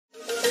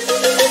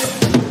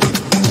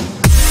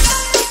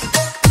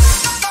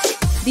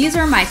These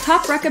are my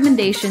top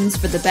recommendations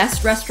for the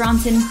best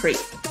restaurants in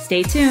Crete.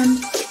 Stay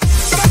tuned!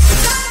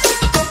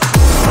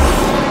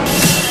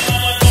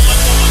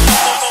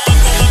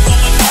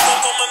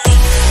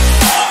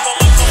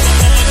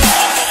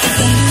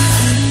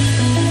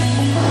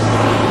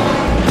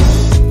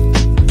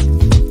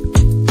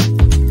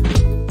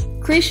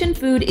 Cretan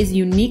food is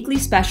uniquely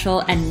special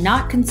and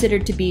not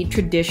considered to be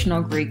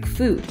traditional Greek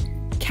food.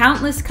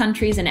 Countless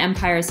countries and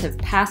empires have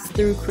passed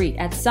through Crete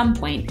at some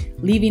point,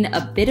 leaving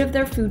a bit of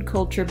their food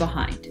culture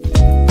behind.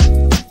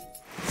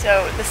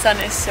 So the sun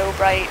is so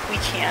bright we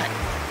can't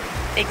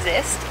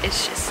exist.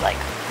 It's just like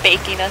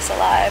baking us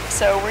alive.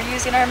 So we're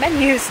using our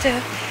menus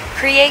to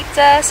create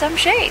some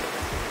shade.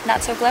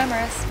 Not so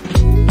glamorous.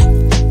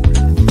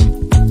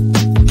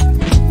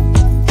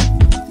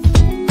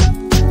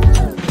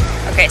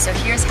 Okay, so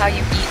here's how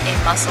you eat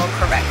a mussel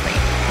correctly.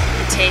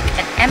 You take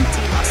an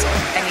empty mussel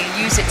and you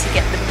use it to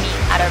get the meat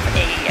out of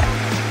a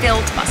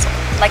filled mussel,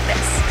 like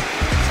this.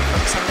 So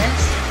focus on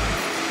this.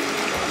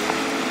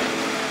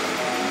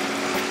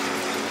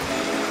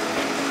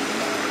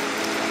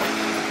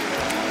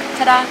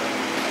 Ta-da!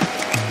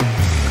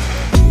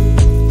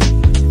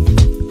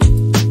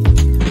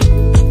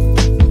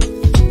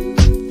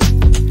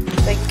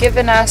 They've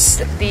given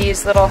us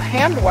these little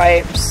hand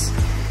wipes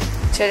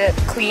to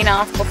clean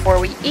off before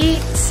we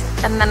eat,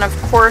 and then of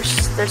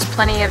course there's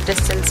plenty of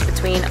distance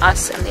between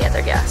us and the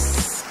other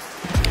guests.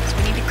 So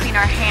we need to clean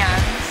our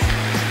hands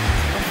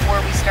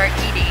before we start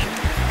eating,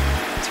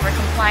 so we're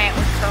compliant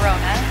with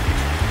Corona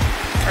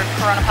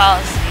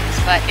policies,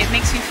 but it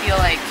makes you feel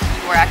like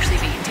you are actually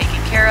being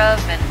taken care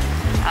of, and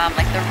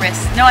like the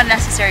risks, no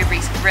unnecessary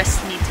risks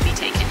need to be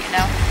taken, you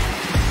know?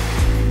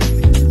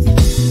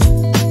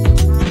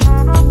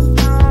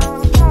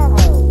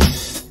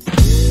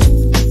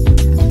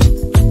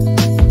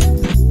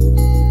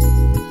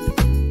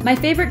 My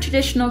favorite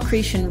traditional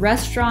Cretan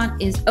restaurant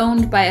is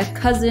owned by a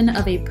cousin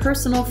of a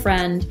personal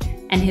friend,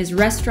 and his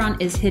restaurant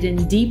is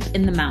hidden deep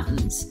in the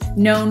mountains.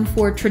 Known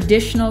for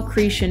traditional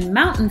Cretan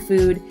mountain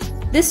food,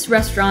 this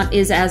restaurant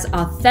is as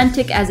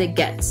authentic as it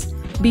gets.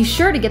 Be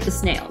sure to get the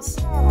snails.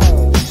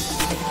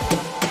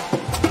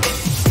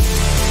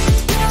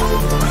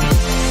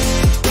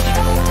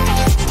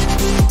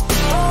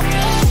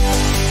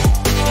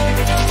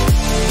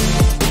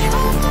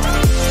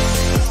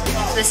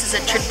 This is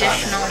a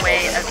traditional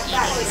way of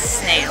eating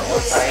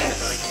snails.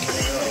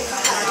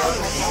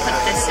 Put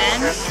this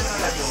in.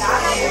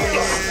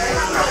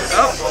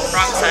 Oh,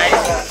 wrong side.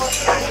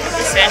 Put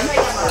this in.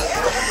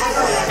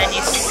 Then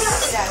you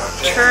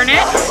turn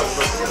it.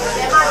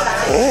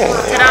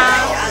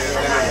 Ta-da!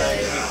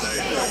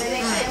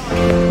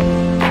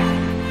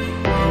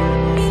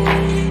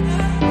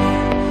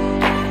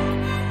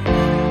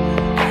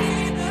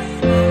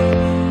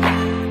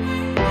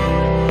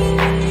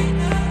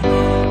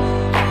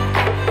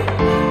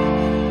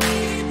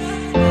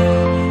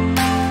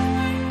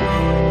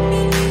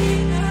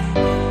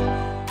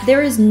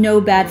 There is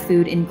no bad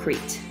food in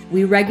Crete.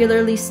 We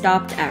regularly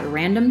stopped at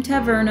random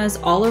tavernas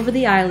all over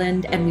the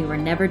island, and we were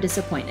never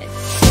disappointed.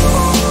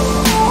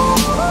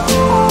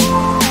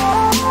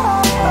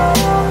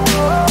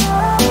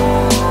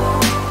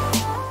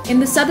 In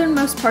the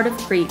southernmost part of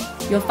Crete,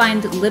 you'll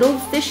find little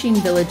fishing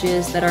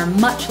villages that are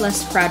much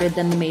less crowded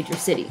than the major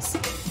cities.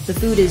 The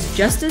food is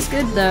just as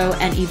good though,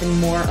 and even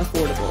more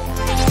affordable.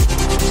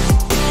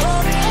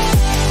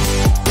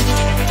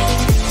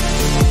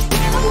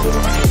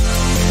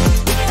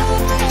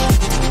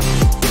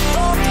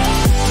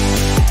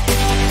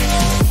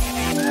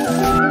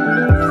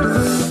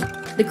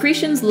 The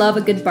Cretans love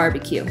a good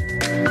barbecue.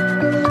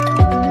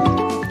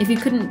 If you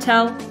couldn't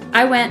tell,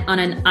 I went on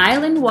an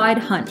island-wide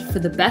hunt for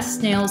the best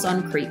snails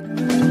on Crete.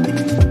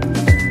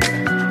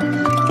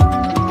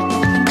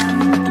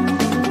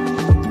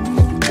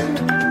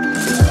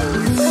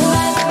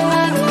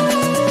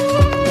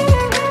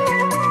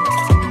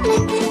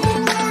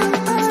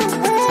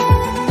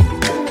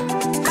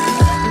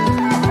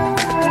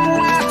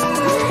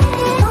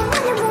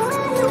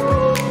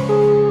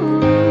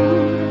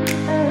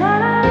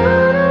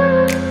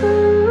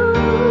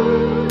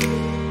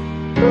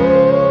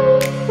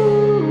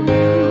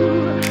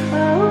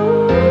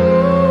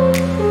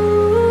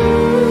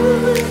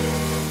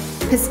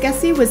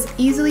 Was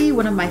easily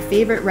one of my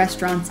favorite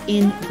restaurants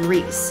in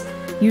Greece.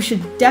 You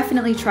should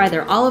definitely try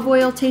their olive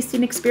oil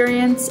tasting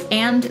experience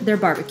and their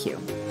barbecue.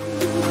 The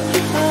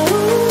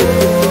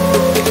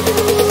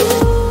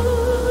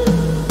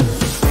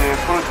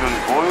first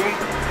olive oil,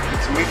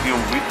 it's medium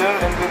bitter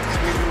and then it's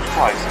medium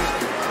spicy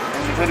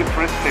and very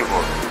fresh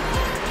flavor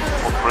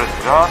of fresh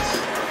grass.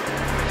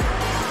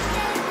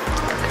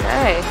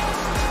 Okay.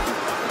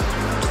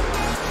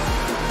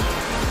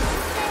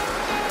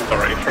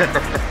 Sorry.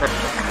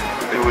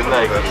 They will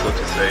like it. So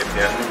to say,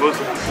 yeah. Because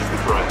this is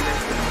different.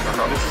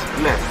 This is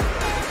blend.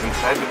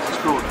 Inside it is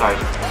two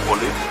types of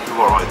olive, two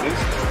varieties,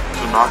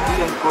 Tsunaki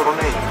and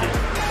Coronati.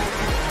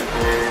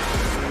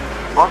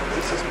 But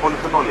this is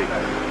polyphenolic.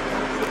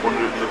 The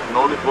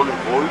polyphenolic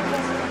olive oil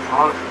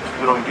are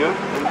stronger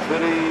and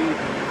very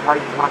high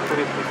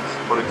characteristics.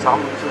 For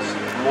example, this is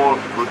more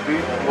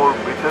fruity, more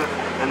bitter,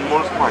 and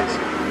more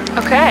spicy.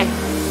 Okay.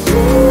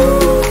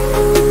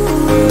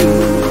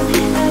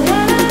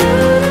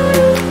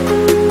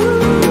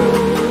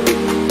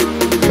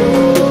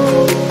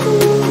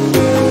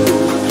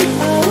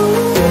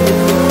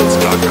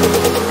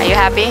 Are you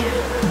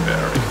happy?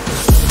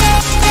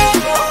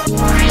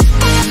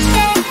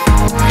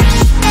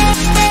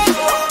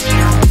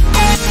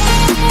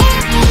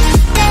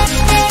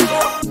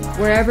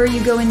 Wherever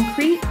you go in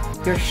Crete,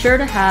 you're sure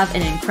to have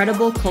an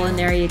incredible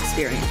culinary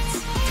experience.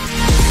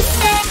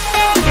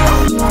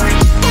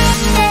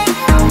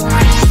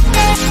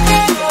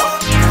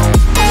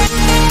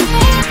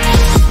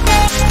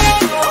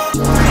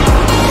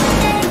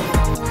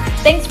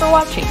 Thanks for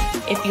watching.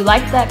 If you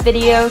liked that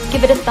video,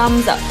 give it a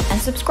thumbs up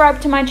and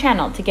subscribe to my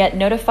channel to get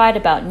notified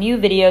about new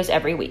videos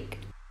every week.